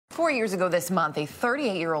4 years ago this month, a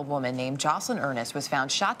 38-year-old woman named Jocelyn Earnest was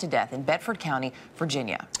found shot to death in Bedford County,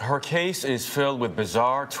 Virginia. Her case is filled with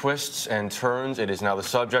bizarre twists and turns. It is now the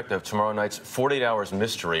subject of tomorrow night's 48 Hours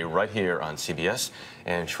Mystery right here on CBS.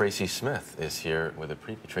 And Tracy Smith is here with a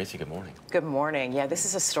preview. Tracy, good morning. Good morning. Yeah, this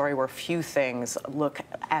is a story where few things look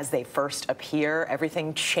as they first appear.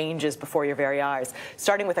 Everything changes before your very eyes,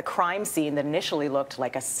 starting with a crime scene that initially looked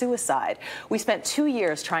like a suicide. We spent 2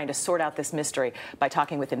 years trying to sort out this mystery by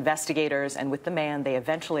talking with investigators and with the man they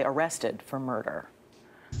eventually arrested for murder.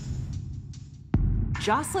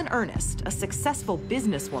 Jocelyn Earnest, a successful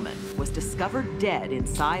businesswoman, was discovered dead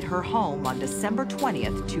inside her home on December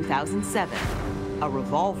 20th, 2007. A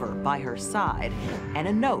revolver by her side and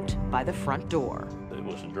a note by the front door. It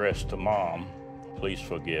was addressed to Mom. Please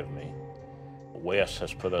forgive me. Wes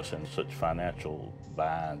has put us in such financial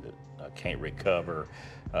bind that I can't recover.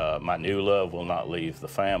 My new love will not leave the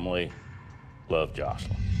family. Love,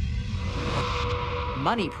 Jocelyn.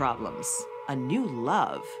 Money problems, a new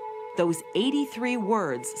love. Those 83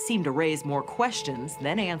 words seem to raise more questions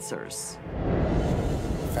than answers.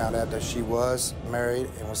 Found out that she was married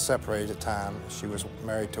and was separated at the time. She was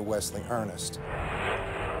married to Jocelyn Earnest.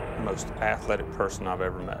 Most athletic person I've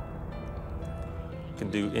ever met. Can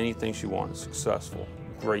do anything she wanted, successful,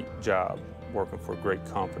 great job, working for a great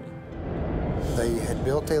company. They had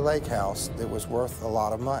built a lake house that was worth a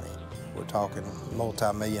lot of money. We're talking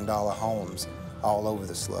multi-million-dollar homes all over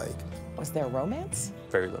this lake. Was there romance?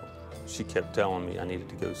 Very little. She kept telling me I needed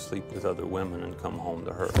to go sleep with other women and come home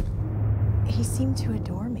to her. He seemed to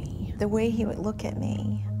adore me. The way he would look at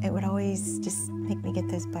me, it would always just make me get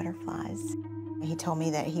those butterflies. He told me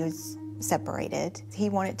that he was separated. He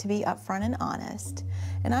wanted to be upfront and honest,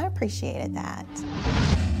 and I appreciated that.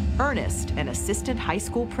 Earnest, an assistant high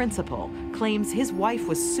school principal, claims his wife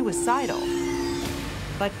was suicidal.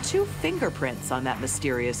 But 2 fingerprints on that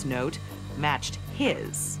mysterious note matched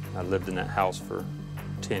his. I lived in that house for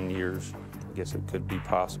 10 years. I guess it could be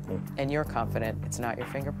possible. And you're confident it's not your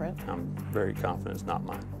fingerprint? I'm very confident it's not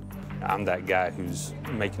mine. I'm that guy who's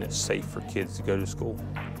making it safe for kids to go to school,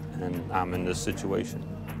 and I'm in this situation.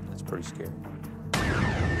 It's pretty scary.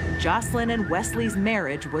 Jocelyn and Wesley's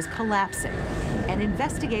marriage was collapsing, and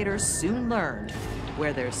investigators soon learned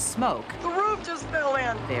where there's smoke, The roof just fell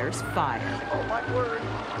in. there's fire. Oh, my word.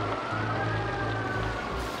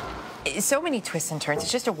 So many twists and turns.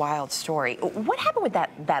 It's just a wild story. What happened with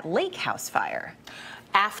that lake house fire?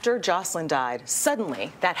 After Jocelyn died,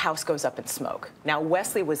 suddenly that house goes up in smoke. Now,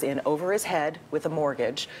 Wesley was in over his head with a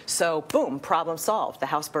mortgage, so boom, problem solved. The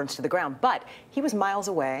house burns to the ground, but he was miles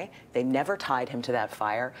away. They never tied him to that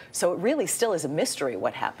fire, so it really still is a mystery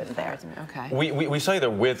what happened there. Okay. We saw you there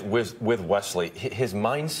with Wesley. His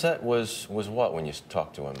mindset was what when you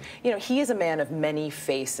talked to him? You know, he is a man of many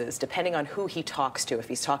faces, depending on who he talks to. If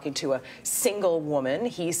he's talking to a single woman,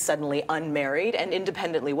 he's suddenly unmarried and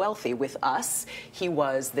independently wealthy. With us, he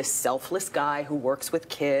was this selfless guy who works with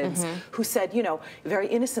kids, who said, you know, very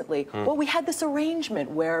innocently, well, we had this arrangement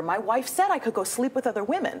where my wife said I could go sleep with other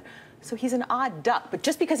women. So he's an odd duck. But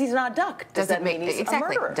just because he's an odd duck doesn't mean he's a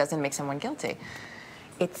murderer. Doesn't make someone guilty.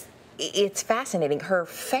 It's fascinating. Her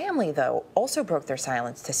family, though, also broke their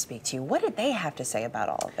silence to speak to you. What did they have to say about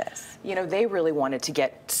all of this? You know, they really wanted to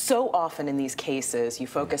get, so often in these cases, you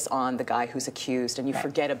focus on the guy who's accused and you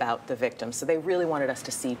forget about the victim. So they really wanted us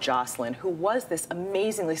to see Jocelyn, who was this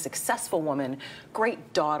amazingly successful woman,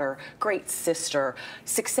 great daughter, great sister,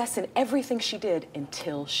 success in everything she did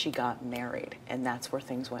until she got married. And that's where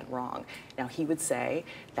things went wrong. Now, he would say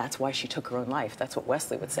that's why she took her own life. That's what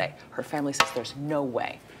Wesley would say. Her family says there's no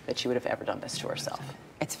way that she would have ever done this to herself.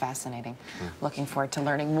 It's fascinating. Looking forward to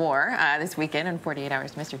learning more this weekend on 48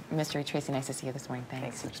 Hours Mystery. Tracy, nice to see you this morning.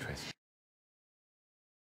 Thanks. Thanks, Tracy.